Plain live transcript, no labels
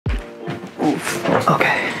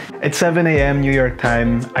Okay, it's 7 a.m. New York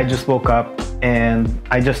time. I just woke up and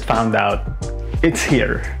I just found out it's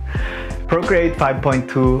here. Procreate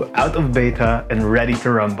 5.2 out of beta and ready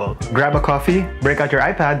to rumble. Grab a coffee, break out your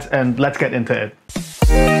iPads, and let's get into it.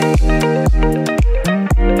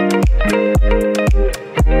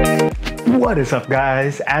 What is up,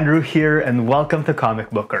 guys? Andrew here and welcome to Comic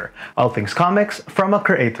Booker. All things comics from a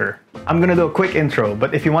creator. I'm gonna do a quick intro,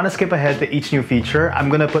 but if you want to skip ahead to each new feature, I'm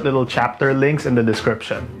gonna put little chapter links in the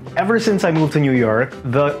description. Ever since I moved to New York,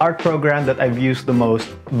 the art program that I've used the most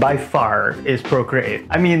by far is Procreate.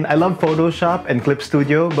 I mean, I love Photoshop and Clip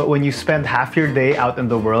Studio, but when you spend half your day out in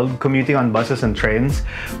the world commuting on buses and trains,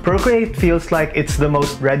 Procreate feels like it's the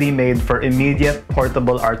most ready-made for immediate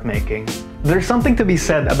portable art making. There's something to be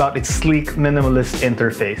said about its sleek, minimalist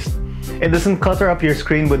interface. It doesn't clutter up your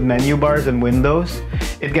screen with menu bars and windows.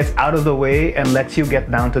 It gets out of the way and lets you get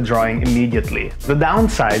down to drawing immediately. The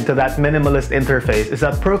downside to that minimalist interface is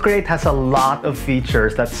that Procreate has a lot of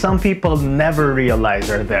features that some people never realize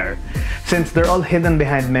are there, since they're all hidden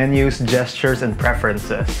behind menus, gestures, and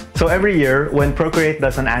preferences. So every year, when Procreate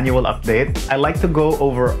does an annual update, I like to go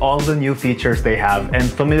over all the new features they have and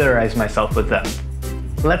familiarize myself with them.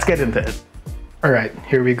 Let's get into it. Alright,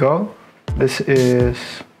 here we go. This is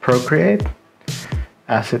Procreate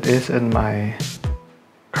as it is in my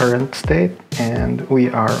current state, and we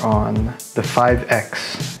are on the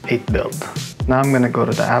 5X 8 build. Now I'm gonna go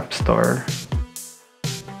to the App Store.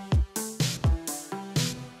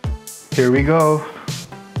 Here we go.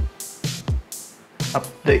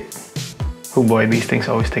 Update. Oh boy, these things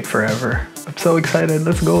always take forever. I'm so excited.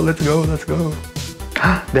 Let's go, let's go, let's go.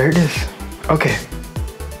 Ah, there it is. Okay,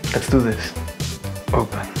 let's do this.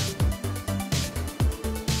 Open.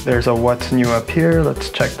 There's a what's new up here. Let's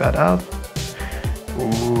check that out.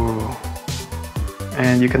 Ooh.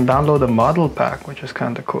 And you can download a model pack, which is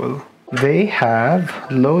kind of cool. They have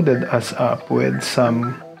loaded us up with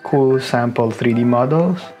some cool sample 3D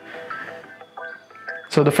models.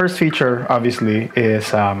 So the first feature, obviously,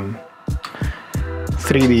 is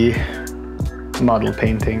 3D model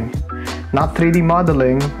painting. Not 3D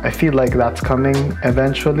modeling. I feel like that's coming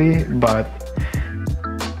eventually, but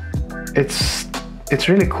it's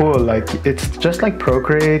really cool. Like, it's just like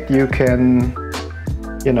Procreate. You can,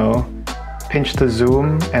 you know, pinch to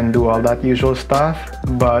zoom and do all that usual stuff,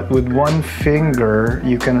 but with one finger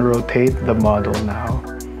you can rotate the model now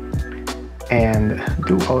and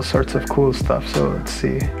do all sorts of cool stuff. So let's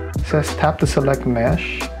see. It says tap to select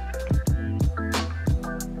mesh.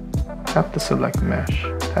 Tap to select mesh.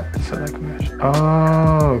 Tap to select mesh.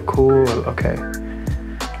 Oh, cool. Okay.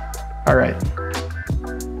 All right.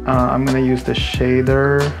 I'm gonna use the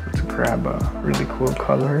shader. Let's grab a really cool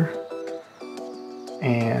color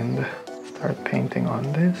and start painting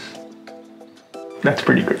on this. That's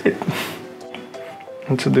pretty great.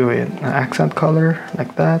 And to do it, an accent color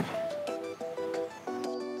like that.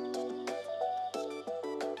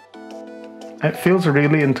 It feels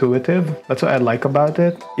really intuitive. That's what I like about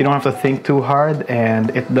it. You don't have to think too hard and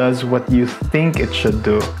it does what you think it should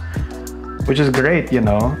do, which is great, you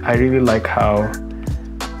know. I really like how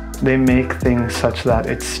they make things such that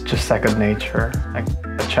it's just second nature. Like,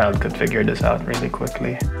 a child could figure this out really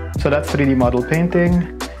quickly. So that's 3D model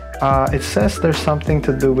painting. It says there's something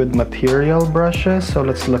to do with material brushes, so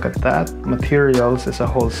let's look at that. Materials is a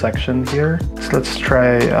whole section here. So let's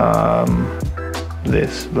try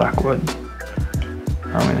this Blackwood.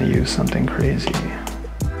 I'm gonna use something crazy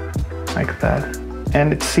like that.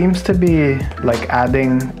 And it seems to be like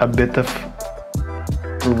adding a bit of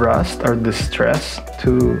rust or distress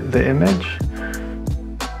to the image.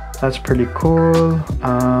 That's pretty cool.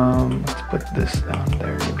 Let's put this down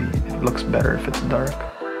there. Maybe it looks better if it's dark.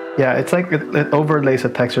 Yeah, it's like it overlays a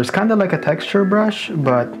texture. It's kind of like a texture brush,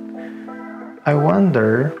 but I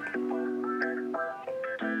wonder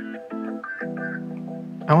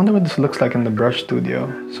what this looks like in the brush studio.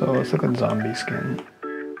 So let's look at zombie skin.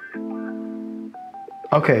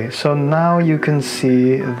 Okay, so now you can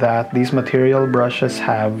see that these material brushes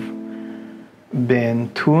have been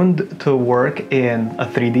tuned to work in a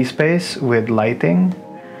 3D space with lighting,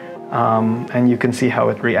 and you can see how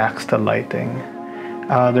it reacts to lighting.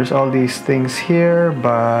 There's all these things here,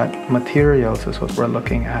 but materials is what we're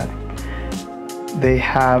looking at. They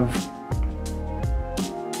have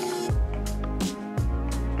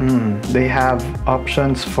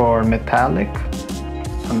options for metallic,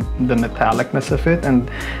 the metallicness of it, and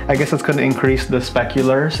I guess it's going to increase the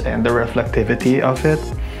speculars and the reflectivity of it.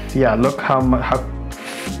 Yeah, look how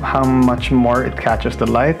much more it catches the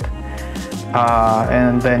light.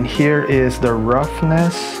 And then here is the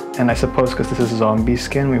roughness, and I suppose because this is zombie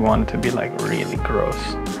skin, we want it to be like really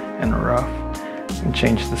gross and rough. And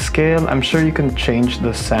change the scale. I'm sure you can change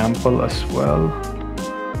the sample as well.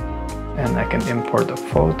 And I can import a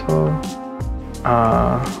photo.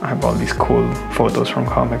 I have all these cool photos from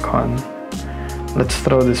Comic-Con. Let's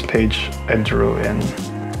throw this page I drew in.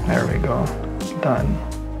 There we go. Done.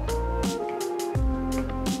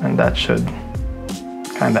 And that should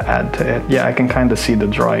kind of add to it. Yeah, I can kind of see the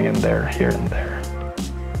drawing in there, here and there.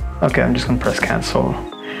 Okay, I'm just gonna press cancel.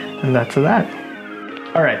 And that's that.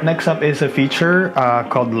 All right, next up is a feature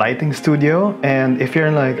called Lighting Studio. And if you're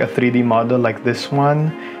in like a 3D model like this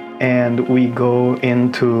one, and we go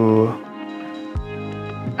into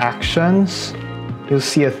Actions, you'll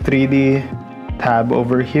see a 3D tab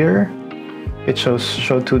over here. It shows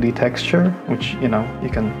Show 2D Texture, which, you know, you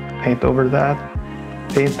can paint over that.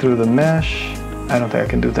 Paint through the mesh. I don't think I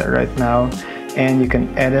can do that right now. And you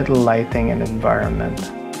can edit lighting and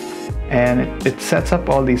environment. And it sets up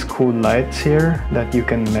all these cool lights here that you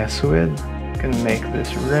can mess with. You can make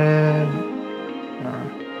this red,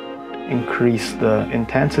 increase the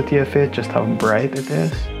intensity of it, just how bright it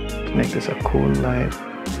is, to make this a cool light.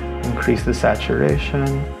 Increase the saturation,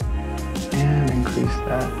 and increase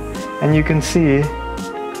that. And you can see,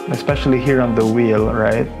 especially here on the wheel,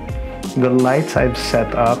 right? The lights I've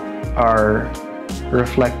set up are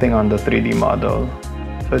reflecting on the 3D model.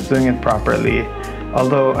 So it's doing it properly.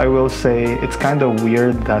 Although I will say it's kind of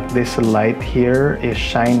weird that this light here is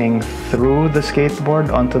shining through the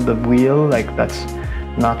skateboard onto the wheel. Like, that's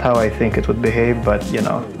not how I think it would behave, but you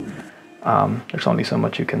know, there's only so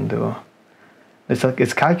much you can do.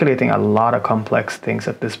 It's calculating a lot of complex things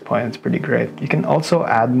at this point. It's pretty great. You can also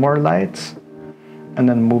add more lights and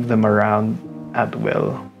then move them around at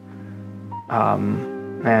will.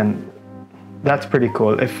 And that's pretty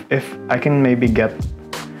cool. If I can maybe get,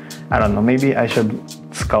 I don't know, maybe I should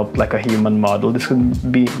sculpt like a human model. This could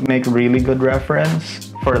make really good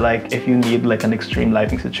reference for like if you need like an extreme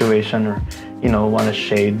lighting situation, or you know, want to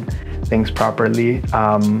shade things properly.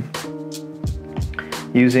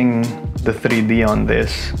 Using the 3D on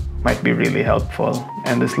this might be really helpful.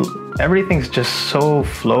 And everything's just so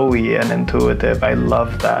flowy and intuitive. I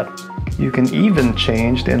love that. You can even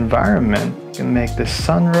change the environment. You can make this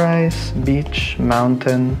sunrise, beach,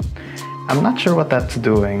 mountain. I'm not sure what that's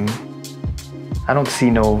doing. I don't see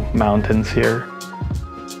no mountains here.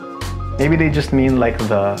 Maybe they just mean like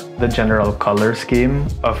the general color scheme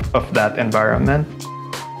of that environment.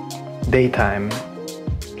 Daytime.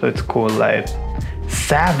 So it's cool light.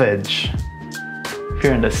 Savage. If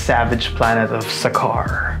you're in the savage planet of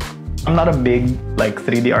Sakar. I'm not a big like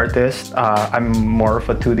 3D artist. I'm more of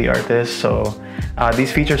a 2D artist, so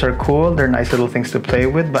these features are cool. They're nice little things to play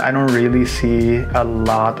with, but I don't really see a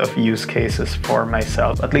lot of use cases for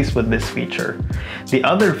myself, at least with this feature. The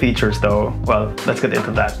other features though, well, let's get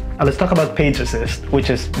into that. Let's talk about Page Assist, which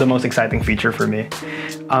is the most exciting feature for me.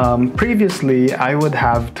 Previously, I would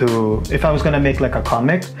have to, if I was gonna make like a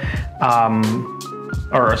comic,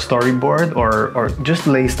 or a storyboard, or just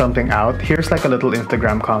lay something out. Here's like a little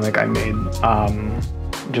Instagram comic I made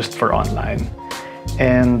just for online.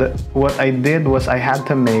 And what I did was I had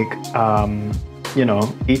to make, you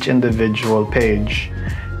know, each individual page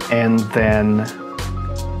and then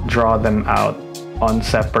draw them out on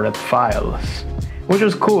separate files, which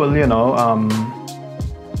was cool, you know.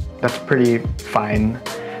 That's pretty fine,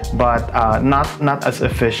 but not as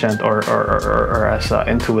efficient or as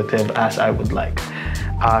intuitive as I would like.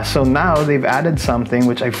 So now they've added something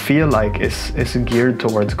which I feel like is geared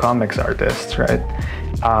towards comics artists, right?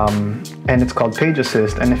 And it's called Page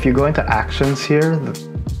Assist. And if you go into Actions here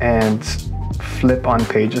and flip on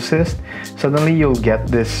Page Assist, suddenly you'll get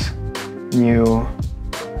this new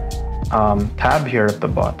tab here at the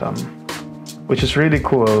bottom, which is really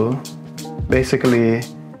cool. Basically,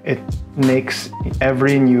 it makes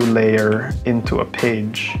every new layer into a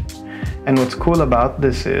page. And what's cool about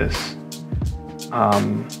this is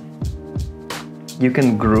you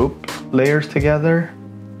can group layers together.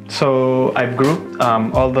 So I've grouped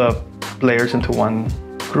all the layers into one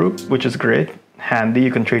group, which is great. Handy,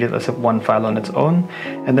 you can treat it as if one file on its own.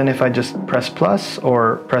 And then if I just press plus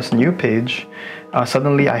or press new page,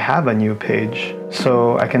 suddenly I have a new page.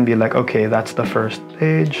 So I can be like, okay, that's the first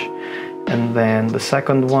page. And then the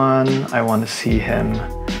second one, I want to see him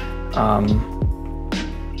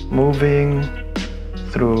moving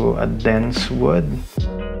through a dense wood.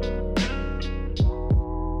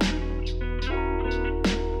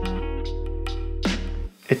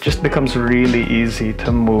 It just becomes really easy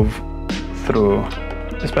to move through,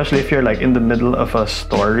 especially if you're like in the middle of a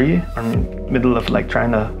story, or middle of like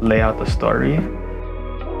trying to lay out a story.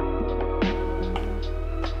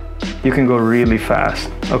 You can go really fast.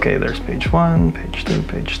 Okay, there's page 1, page 2,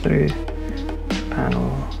 page 3.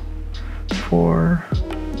 panel 4,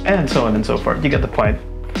 and so on and so forth. You get the point.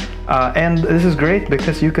 And this is great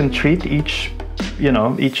because you can treat each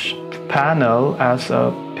panel as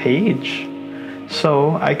a page.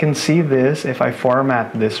 So I can see this if I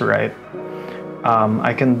format this right.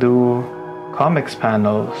 I can do comics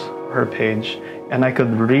panels per page, and I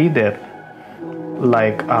could read it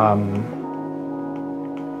like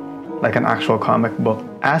an actual comic book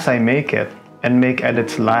as I make it, and make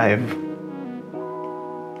edits live.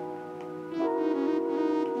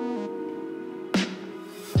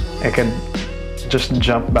 I can just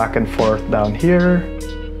jump back and forth down here,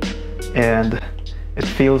 and it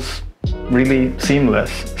feels really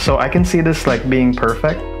seamless. So I can see this like being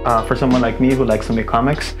perfect for someone like me who likes to make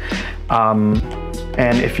comics.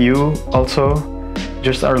 And if you also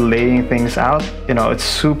just are laying things out, it's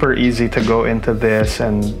super easy to go into this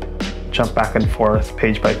and jump back and forth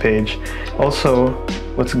page by page. Also,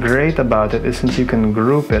 what's great about it is since you can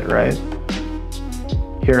group it, right?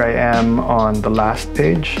 Here I am on the last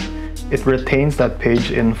page. It retains that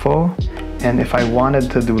page info. And if I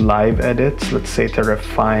wanted to do live edits, let's say to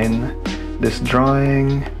refine this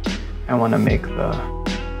drawing, I want to make the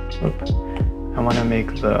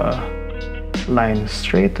line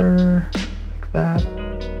straighter, like that.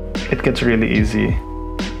 It gets really easy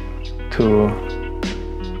to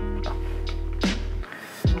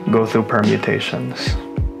go through permutations.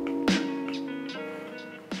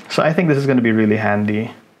 So I think this is going to be really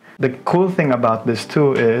handy. The cool thing about this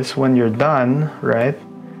too is when you're done, right,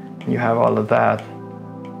 you have all of that,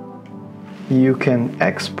 you can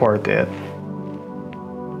export it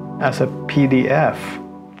as a PDF.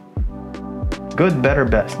 Good, better,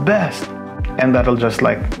 best, best. And that'll just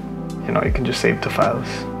like, you can just save to files.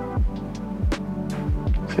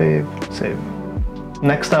 Save, save.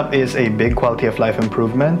 Next up is a big quality of life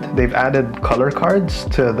improvement. They've added color cards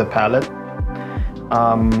to the palette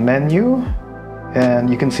menu, and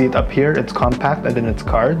you can see it up here. It's compact and then it's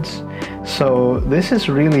cards. So this is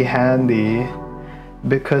really handy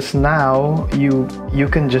because now you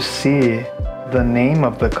can just see the name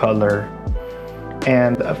of the color.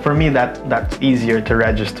 And for me, that's easier to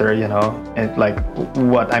register, and like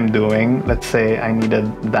what I'm doing. Let's say I needed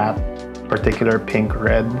that particular pink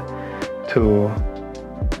red to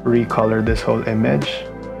recolor this whole image.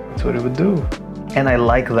 That's what it would do. And I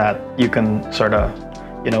like that you can sort of,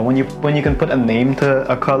 when you can put a name to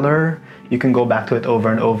a color, you can go back to it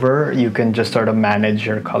over and over. You can just sort of manage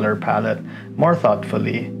your color palette more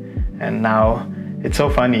thoughtfully. And now it's so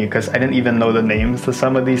funny because I didn't even know the names to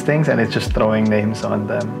some of these things, and it's just throwing names on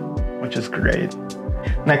them, which is great.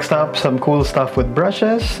 Next up, some cool stuff with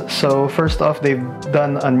brushes. So first off, they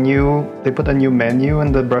put a new menu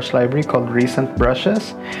in the brush library called Recent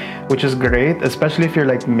Brushes, which is great, especially if you're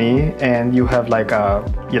like me and you have like a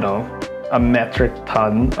metric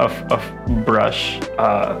ton of brush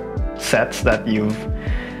sets that you've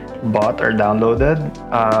bought or downloaded.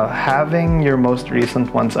 Having your most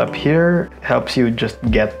recent ones up here helps you just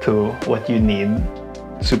get to what you need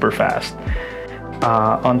super fast.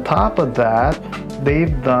 On top of that,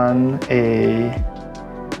 they've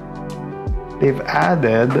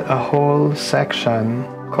added a whole section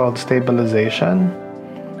called Stabilization.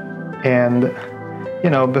 And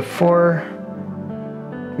before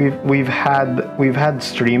we've had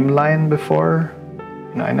Streamline before.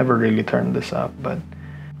 I never really turned this up, but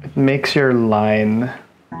it makes your line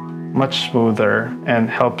much smoother and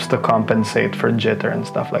helps to compensate for jitter and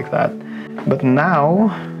stuff like that. But now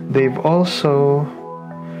they've also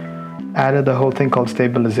added a whole thing called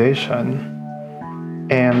Stabilization,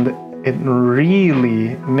 and it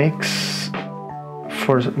really makes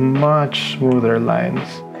for much smoother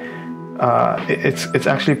lines. It's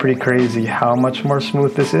actually pretty crazy how much more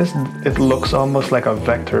smooth this is. It looks almost like a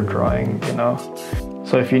vector drawing,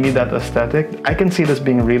 So if you need that aesthetic, I can see this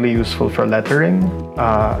being really useful for lettering,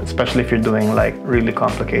 especially if you're doing like really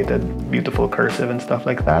complicated, beautiful cursive and stuff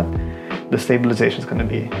like that. The stabilization is going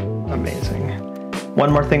to be amazing.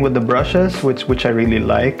 One more thing with the brushes, which I really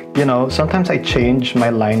like, sometimes I change my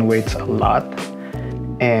line weights a lot,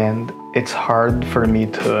 and it's hard for me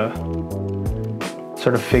to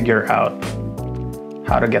sort of figure out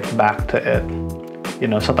how to get back to it.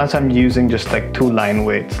 Sometimes I'm using just like 2 line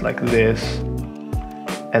weights like this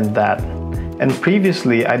and that. And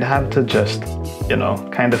previously I'd have to just,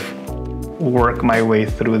 kind of work my way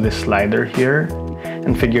through this slider here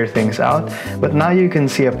and figure things out. But now you can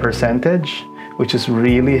see a percentage, which is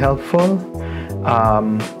really helpful.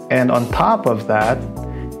 And on top of that,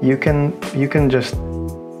 you can just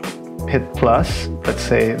hit plus. Let's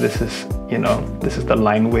say this is, this is the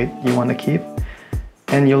line weight you want to keep.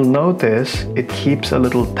 And you'll notice it keeps a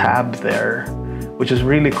little tab there which is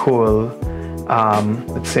really cool.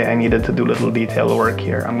 Let's say I needed to do little detail work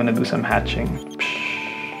here. I'm gonna do some hatching,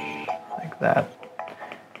 like that.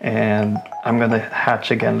 And I'm gonna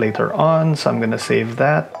hatch again later on, so I'm gonna save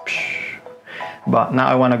that. But now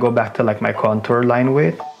I wanna go back to like my contour line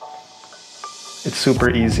weight. It's super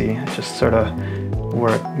easy. Just sort of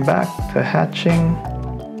work back to hatching,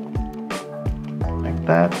 like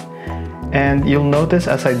that. And you'll notice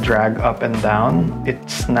as I drag up and down, it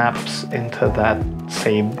snaps into that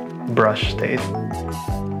same brush state.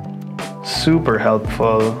 Super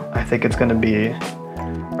helpful. I think it's gonna be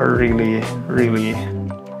a really, really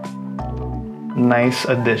nice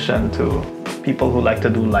addition to people who like to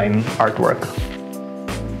do line artwork.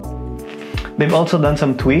 They've also done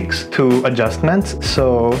some tweaks to adjustments.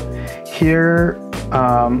 So here,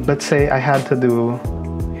 let's say I had to do,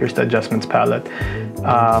 here's the adjustments palette.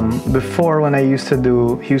 Before, when I used to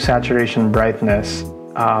do hue, saturation, brightness,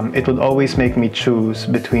 it would always make me choose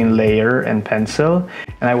between layer and pencil,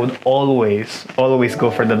 and I would always go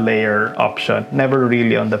for the layer option, never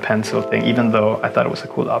really on the pencil thing, even though I thought it was a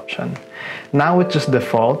cool option. Now it just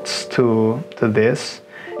defaults to this,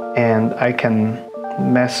 and I can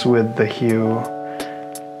mess with the hue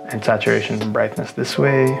and saturation and brightness this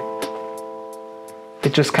way.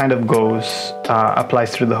 It just kind of goes, applies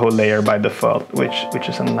through the whole layer by default, which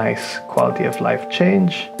is a nice quality of life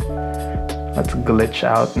change. Let's glitch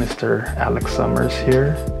out Mr. Alex Summers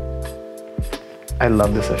here. I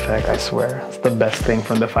love this effect, I swear. It's the best thing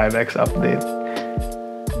from the 5X update.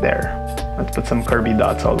 There. Let's put some Kirby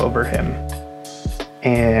dots all over him.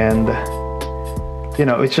 And, you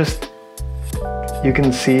know, it's just, you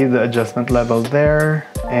can see the adjustment level there,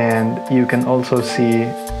 and you can also see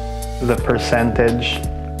the percentage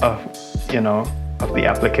of, you know, of the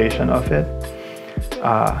application of it.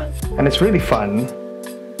 And it's really fun.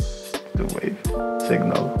 Do wave,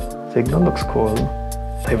 signal looks cool.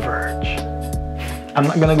 Diverge. I'm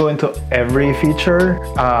not gonna go into every feature.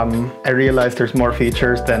 I realize there's more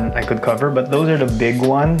features than I could cover, but those are the big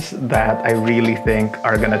ones that I really think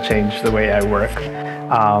are gonna change the way I work.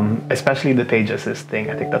 Especially the page assist thing.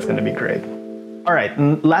 I think that's gonna be great. All right,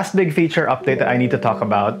 last big feature update that I need to talk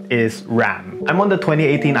about is RAM. I'm on the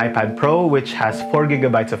 2018 iPad Pro, which has 4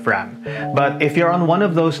 GB of RAM. But if you're on one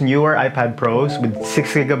of those newer iPad Pros with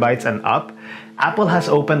 6 GB and up, Apple has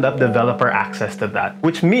opened up developer access to that,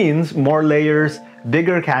 which means more layers,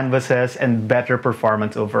 bigger canvases, and better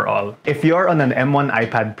performance overall. If you're on an M1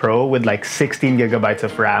 iPad Pro with like 16 GB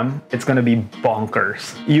of RAM, it's gonna be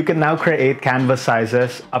bonkers. You can now create canvas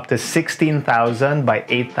sizes up to 16,000 by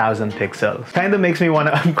 8,000 pixels. Kinda makes me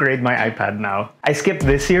wanna upgrade my iPad now. I skipped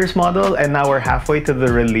this year's model, and now we're halfway to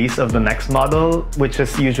the release of the next model, which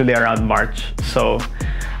is usually around March. So,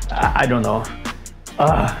 I don't know.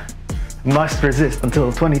 Must resist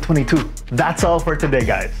until 2022. That's all for today,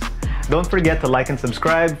 guys. Don't forget to like and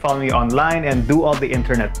subscribe, follow me online, and do all the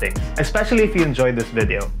internet things, especially if you enjoyed this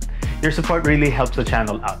video. Your support really helps the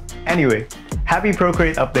channel out. Anyway, happy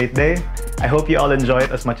Procreate Update Day. I hope you all enjoy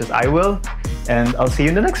it as much as I will, and I'll see you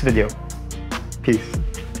in the next video. Peace.